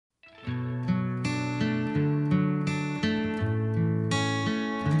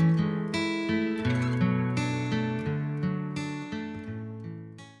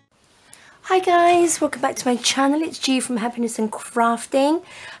Hi guys, welcome back to my channel. It's G from Happiness and Crafting.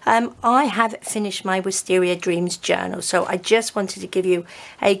 I have finished my Wisteria Dreams journal, so I just wanted to give you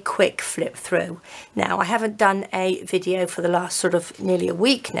a quick flip through. Now, I haven't done a video for the last sort of nearly a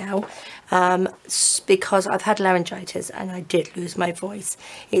week now because I've had laryngitis and I did lose my voice.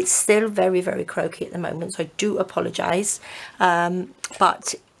 It's still very, very croaky at the moment, so I do apologise.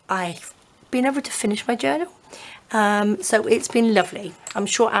 But I've been able to finish my journal. So it's been lovely. I'm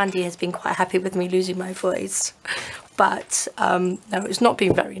sure Andy has been quite happy with me losing my voice, but no, it's not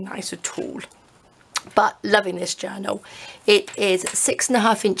been very nice at all. But loving this journal. It is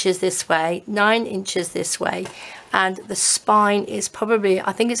 6.5 inches this way, 9 inches this way, and the spine is probably,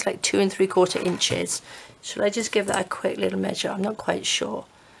 I think it's like 2 3/4 inches. Should I just give that a quick little measure? I'm not quite sure.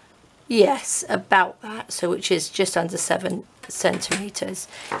 Yes, about that, so which is just under 7 centimeters.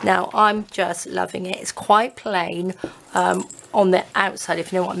 Now I'm just loving it. It's quite plain on the outside,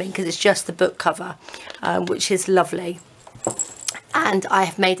 if you know what I mean, because it's just the book cover, which is lovely. And I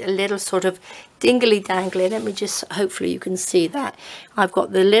have made a little sort of dingly dangly. Let me just, hopefully you can see that. I've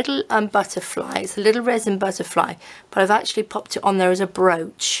got the little butterfly. It's a little resin butterfly, but I've actually popped it on there as a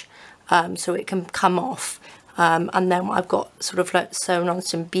brooch, so it can come off. And then I've got sort of like sewn on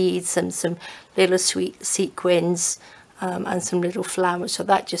some beads and some little sweet sequins and some little flowers, so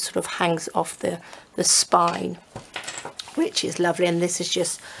that just sort of hangs off the spine, which is lovely. And this is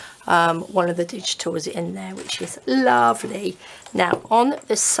just one of the digitals in there, which is lovely. Now on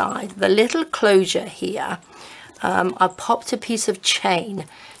the side, the little closure here, I've popped a piece of chain.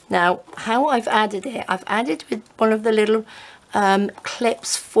 Now how I've added it, I've added with one of the little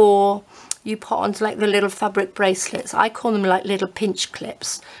clips for you put onto like the little fabric bracelets. I call them like little pinch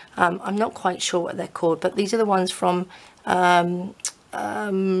clips. I'm not quite sure what they're called, but these are the ones from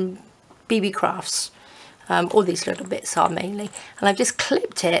BB Crafts. All these little bits are mainly. And I've just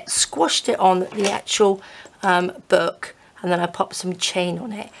clipped it, squashed it on the actual book, and then I popped some chain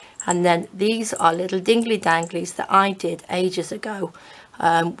on it. And then these are little dingly danglies that I did ages ago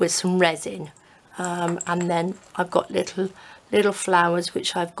with some resin. And then I've got little flowers,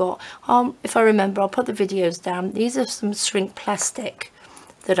 which I've got, if I remember, I'll put the videos down. These are some shrink plastic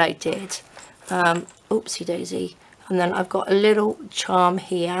that I did, oopsie daisy. And then I've got a little charm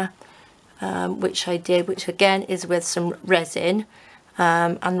here, which I did, which again is with some resin,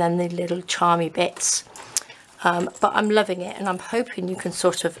 and then the little charmy bits. But I'm loving it, and I'm hoping you can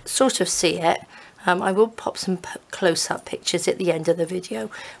sort of see it. I will pop some close-up pictures at the end of the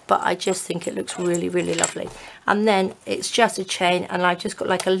video, but I just think it looks really, really lovely. And then it's just a chain, and I've just got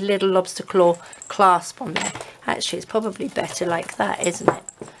like a little lobster claw clasp on there. Actually, it's probably better like that, isn't it?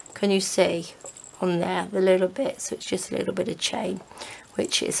 Can you see on there the little bit? So it's just a little bit of chain,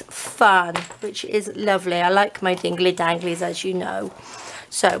 which is fun, which is lovely. I like my dingly danglies, as you know.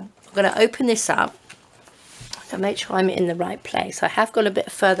 So I'm going to open this up to make sure I'm in the right place. I have got a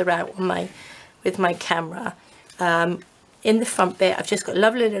bit further out on with my camera. In the front bit, I've just got a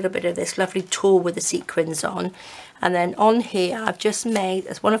lovely little bit of this lovely tulle with the sequins on, and then on here I've just made,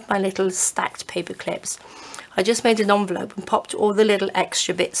 as one of my little stacked paper clips, I just made an envelope and popped all the little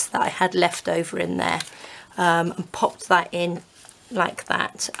extra bits that I had left over in there, and popped that in like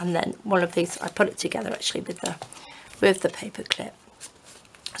that. And then one of these, I put it together actually with the paper clip,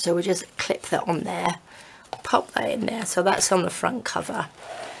 so we'll just clip that on there, pop that in there. So that's on the front cover.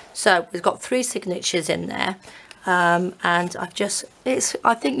 So we've got 3 signatures in there, and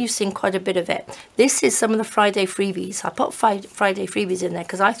I think you've seen quite a bit of it. This is some of the Friday freebies. I put Friday freebies in there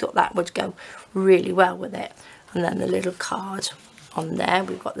because I thought that would go really well with it. And then the little card on there.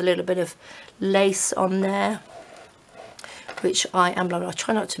 We've got the little bit of lace on there, which I'll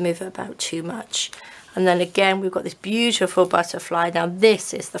try not to move it about too much. And then again, we've got this beautiful butterfly. Now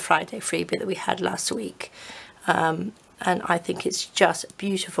this is the Friday freebie that we had last week. And I think it's just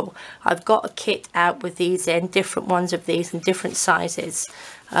beautiful. I've got a kit out with these in, different ones of these in different sizes,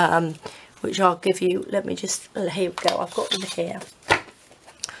 which I'll give you. Let me just, here we go, I've got them here.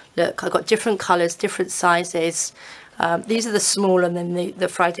 Look, I've got different colours, different sizes. These are the smaller than the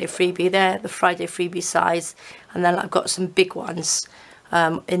Friday freebie. They're the Friday freebie size. And then I've got some big ones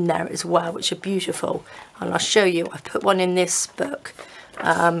in there as well, which are beautiful. And I'll show you, I've put one in this book.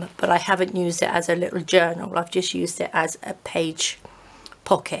 But I haven't used it as a little journal. I've just used it as a page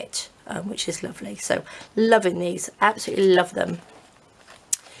pocket, which is lovely. So loving these, absolutely love them.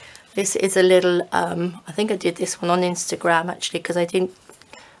 This is a little, I think I did this one on Instagram actually, because I didn't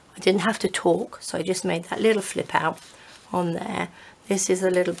have to talk, so I just made that little flip out on there. This is a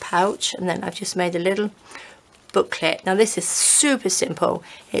little pouch, and then I've just made a little booklet. Now this is super simple.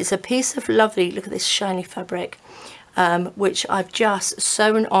 It's a piece of lovely, look at this shiny fabric, which I've just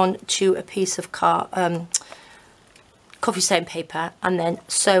sewn on to a piece of coffee stain paper and then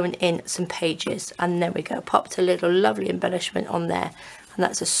sewn in some pages, and there we go, popped a little lovely embellishment on there, and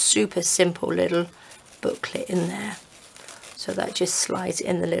that's a super simple little booklet in there, so that just slides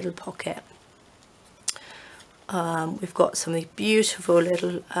in the little pocket. We've got some of these beautiful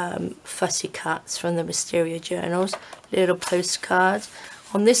little fussy cuts from the Wisteria journals, little postcards.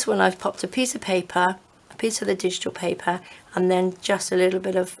 On this one I've popped a piece of paper, a piece of the digital paper, and then just a little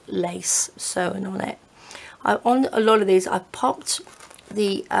bit of lace sewn on it. On a lot of these I've popped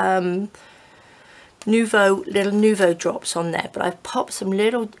the Nouveau drops on there, but I've popped some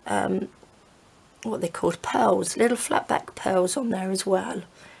little what they called pearls, little flat back pearls on there as well,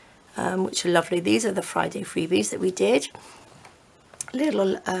 which are lovely. These are the Friday freebies that we did.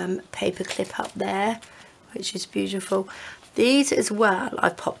 Little paper clip up there, which is beautiful. These as well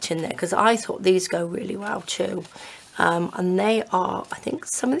I've popped in there because I thought these go really well too. And they are, I think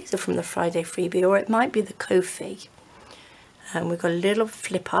some of these are from the Friday freebie, or it might be the Ko-fi. And we've got a little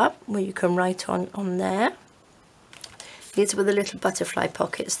flip up where you can write on there. These were the little butterfly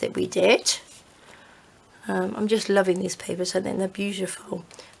pockets that we did. I'm just loving these papers, I think they're beautiful.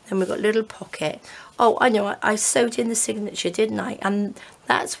 Then we've got a little pocket. Oh, I know, I sewed in the signature, didn't I? And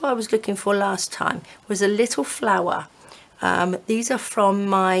that's what I was looking for last time, was a little flower. These are from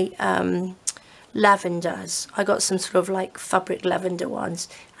my lavenders. I got some sort of like fabric lavender ones,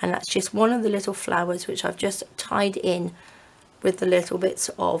 and that's just one of the little flowers which I've just tied in with the little bits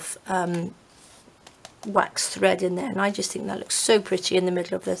of wax thread in there, and I just think that looks so pretty in the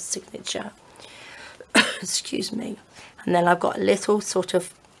middle of the signature. Excuse me. And then I've got a little sort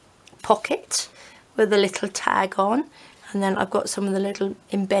of pocket with a little tag on, and then I've got some of the little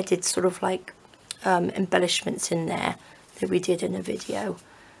embedded sort of like embellishments in there that we did in a video,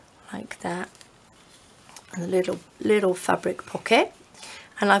 like that. And a little fabric pocket,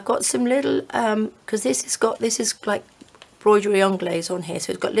 and I've got some little because this is like embroidery anglaise on here,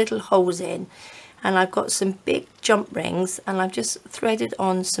 so it's got little holes in, and I've got some big jump rings, and I've just threaded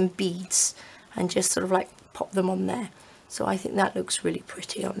on some beads and just sort of like pop them on there. So I think that looks really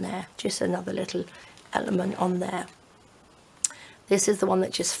pretty on there, just another little element on there. This is the one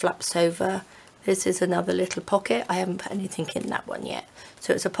that just flaps over. This is another little pocket. I haven't put anything in that one yet,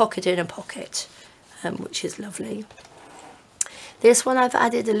 so it's a pocket in a pocket, which is lovely. This one I've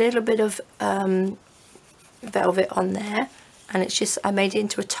added a little bit of velvet on there, and it's just, I made it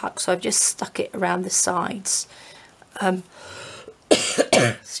into a tuck, so I've just stuck it around the sides.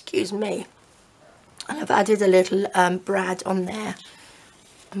 Excuse me. And I've added a little brad on there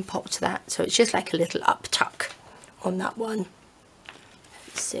and popped that, so it's just like a little up tuck on that one.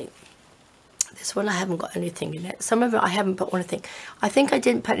 Let's see. This one I haven't got anything in it. Some of it I haven't put anything. I think I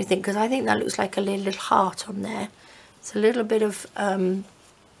didn't put anything because I think that looks like a little heart on there. It's a little bit of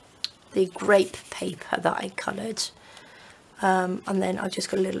the grape paper that I coloured. And then I just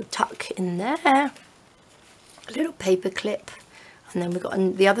got a little tuck in there, a little paper clip, and then we've got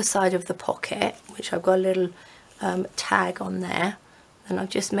on the other side of the pocket, which I've got a little tag on there. And I've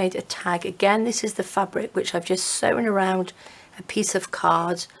just made a tag again. This is the fabric which I've just sewn around a piece of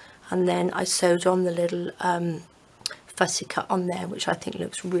card, and then I sewed on the little fussy cut on there, which I think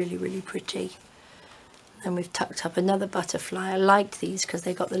looks really, really pretty. Then we've tucked up another butterfly. I liked these because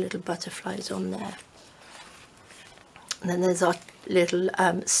they got the little butterflies on there. And then there's our little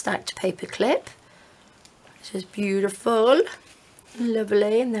stacked paper clip, which is beautiful,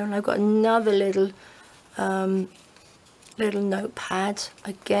 lovely. And then I've got another little notepad.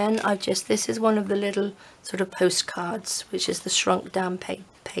 Again, this is one of the little sort of postcards, which is the shrunk down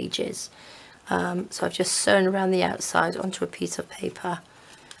pages. So I've just sewn around the outside onto a piece of paper,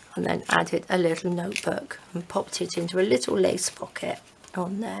 and then added a little notebook and popped it into a little lace pocket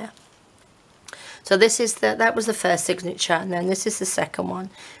on there. So this is that was the first signature, and then this is the second one,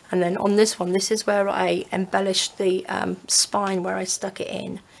 and then on this one, this is where I embellished the spine where I stuck it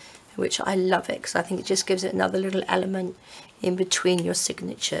in, which I love it because I think it just gives it another little element in between your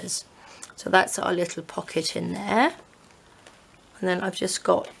signatures. So that's our little pocket in there. And then I've just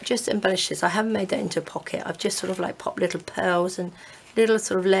embellished this. I haven't made that into a pocket. I've just sort of like popped little pearls and little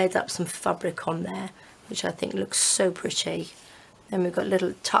sort of layered up some fabric on there, which I think looks so pretty. Then we've got a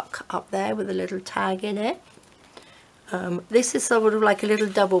little tuck up there with a little tag in it. This is sort of like a little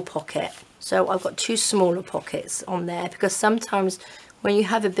double pocket. So I've got two smaller pockets on there because sometimes when you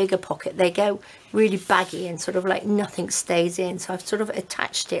have a bigger pocket, they go really baggy and sort of like nothing stays in. So I've sort of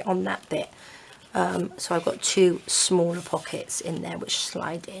attached it on that bit. So I've got two smaller pockets in there which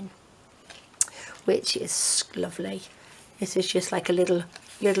slide in, which is lovely. This is just like a little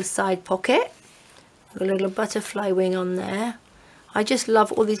side pocket, Got a little butterfly wing on there. I just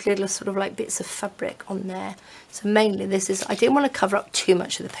love all these little sort of like bits of fabric on there. So mainly this is, I didn't want to cover up too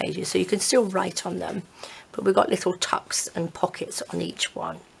much of the pages, so you can still write on them, but we've got little tucks and pockets on each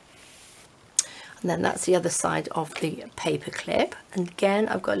one. And then that's the other side of the paper clip. And again,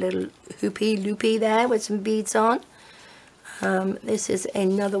 I've got a little hoopy loopy there with some beads on. This is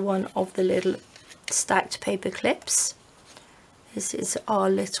another one of the little stacked paper clips. This is our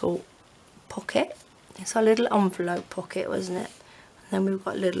little pocket. It's our little envelope pocket, wasn't it? And then we've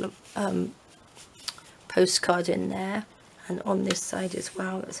got a little postcard in there, and on this side as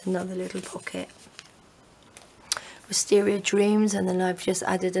well, it's another little pocket. Wisteria Dreams, and then I've just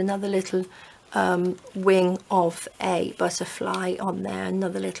added another little wing of a butterfly on there,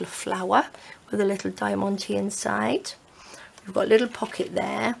 another little flower with a little diamante inside. We've got a little pocket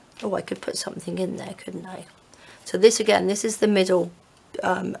there. Oh, I could put something in there, couldn't I? So this again, this is the middle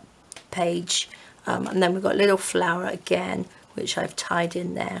page, and then we've got a little flower again, which I've tied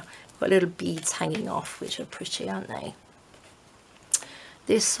in there. We've got little beads hanging off, which are pretty, aren't they?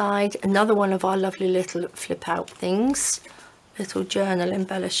 This side, another one of our lovely little flip out things, little journal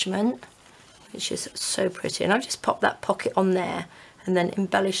embellishment, which is so pretty. And I've just popped that pocket on there and then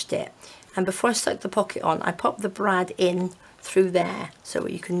embellished it. And before I stuck the pocket on, I popped the brad in through there so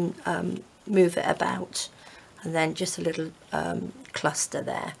you can move it about. And then just a little cluster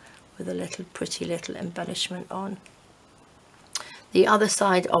there with a little pretty little embellishment on. The other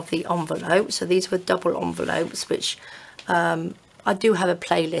side of the envelope, so these were double envelopes, which I do have a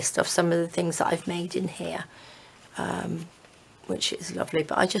playlist of some of the things that I've made in here, which is lovely.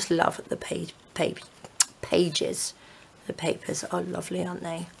 But I just love the pages. The papers are lovely, aren't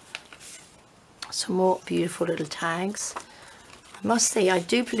they? Some more beautiful little tags. I must say, I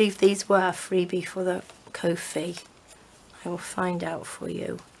do believe these were a freebie for the Ko-fi. I will find out for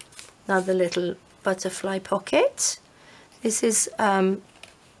you. Another little butterfly pocket. This is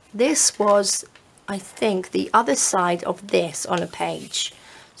this was, I think, the other side of this on a page.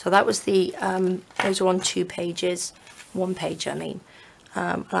 So that was the those are on 2 pages, 1 page I mean.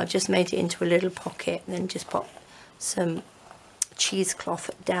 And I've just made it into a little pocket and then just put some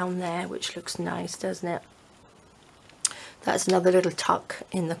cheesecloth down there, which looks nice, doesn't it? That's another little tuck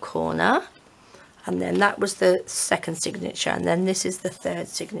in the corner. And then that was the second signature, and then this is the third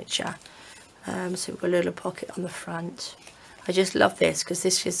signature. So we've got a little pocket on the front. I just love this because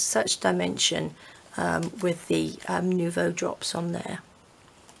this is such dimension with the Nouveau drops on there.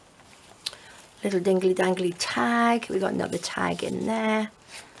 Little dingly dangly tag. We've got another tag in there.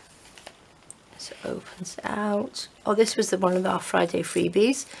 So it opens out. Oh, this was one of our Friday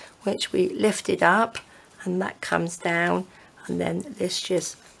freebies, which we lifted up, and that comes down, and then this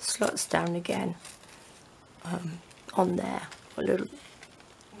just slots down again on there. A little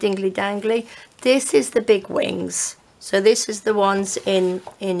dingly dangly. This is the big wings. So this is the ones in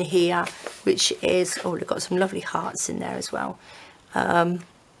here, which is, oh, we've got some lovely hearts in there as well,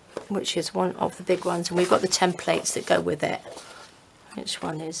 which is one of the big ones. And we've got the templates that go with it. Which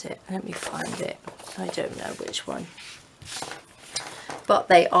one is it? Let me find it. I don't know which one. But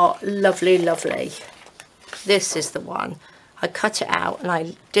they are lovely, lovely. This is the one. I cut it out, and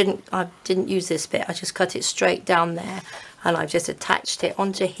I didn't use this bit. I just cut it straight down there, and I've just attached it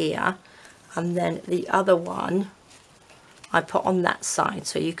onto here. And then the other one I put on that side,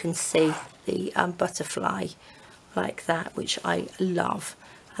 so you can see the butterfly like that, which I love.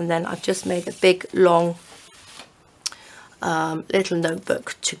 And then I've just made a big long little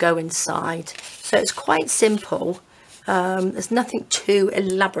notebook to go inside. So it's quite simple. There's nothing too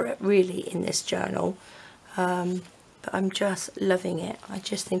elaborate really in this journal, but I'm just loving it. I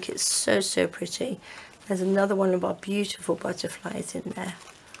just think it's so pretty. There's another one of our beautiful butterflies in there.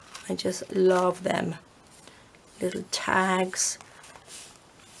 I just love them. Little tags,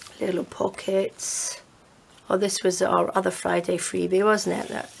 little pockets. Oh, this was our other Friday freebie, wasn't it?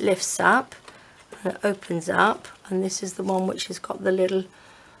 That lifts up and it opens up, and this is the one which has got the little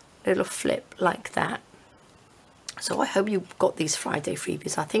flip like that. So I hope you got these Friday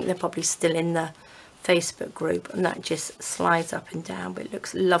freebies. I think they're probably still in the Facebook group, and that just slides up and down, but it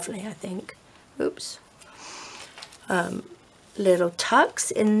looks lovely, I think. Oops. Little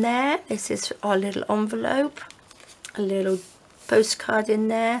tucks in there. This is our little envelope. A little postcard in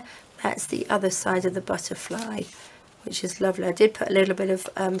there. That's the other side of the butterfly, which is lovely. I did put a little bit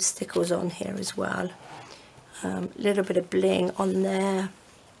of stickles on here as well. A little bit of bling on there.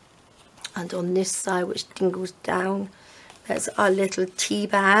 And on this side, which dingles down, that's our little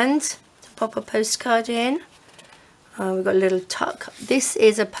T-band to pop a postcard in. We've got a little tuck. This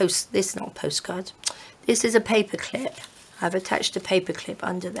is a not a postcard. This is a paper clip, I've attached a paper clip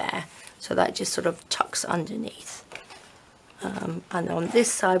under there, so that just sort of tucks underneath. And on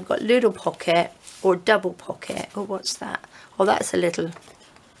this side we've got little pocket or double pocket. Oh, what's that? Oh, that's a little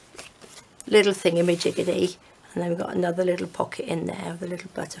thingy-majiggity. And then we've got another little pocket in there with a little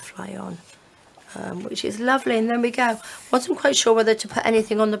butterfly on, which is lovely. And then we go. Wasn't quite sure whether to put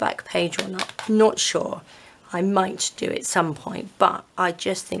anything on the back page or not. Not sure. I might do at some point, but I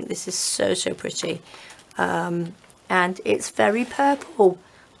just think this is so, so pretty. And it's very purple.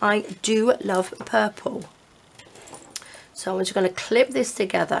 I do love purple. So I'm just going to clip this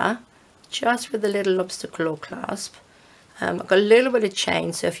together just with a little obstacle or clasp. I've got a little bit of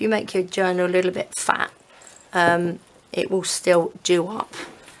chain, so if you make your journal a little bit fat, it will still do up.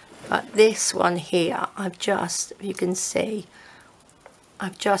 But this one here, I've just, you can see,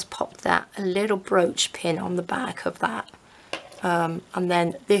 I've just popped that a little brooch pin on the back of that. And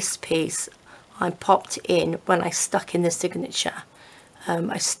then this piece I popped in when I stuck in the signature.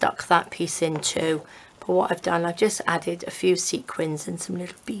 I stuck that piece in too. But what I've done, I've just added a few sequins and some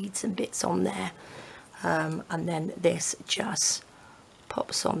little beads and bits on there. And then this just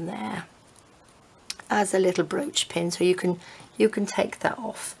pops on there as a little brooch pin, so you can take that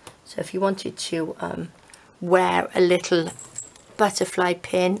off. So if you wanted to wear a little butterfly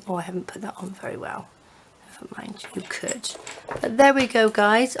pin, I haven't put that on very well, never mind, you could. But there we go,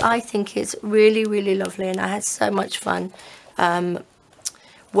 guys. I think it's really, really lovely, and I had so much fun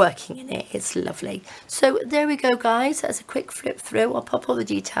working in it. It's lovely. So there we go, guys. That's a quick flip through. I'll pop all the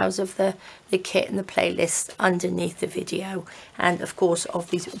details of the kit and the playlist underneath the video, and of course of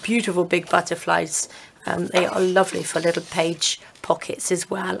these beautiful big butterflies. They are lovely for little page pockets as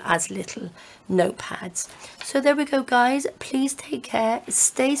well as little notepads. So there we go, guys. Please take care,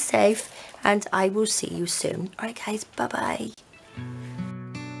 stay safe, and I will see you soon. All right, guys, bye bye.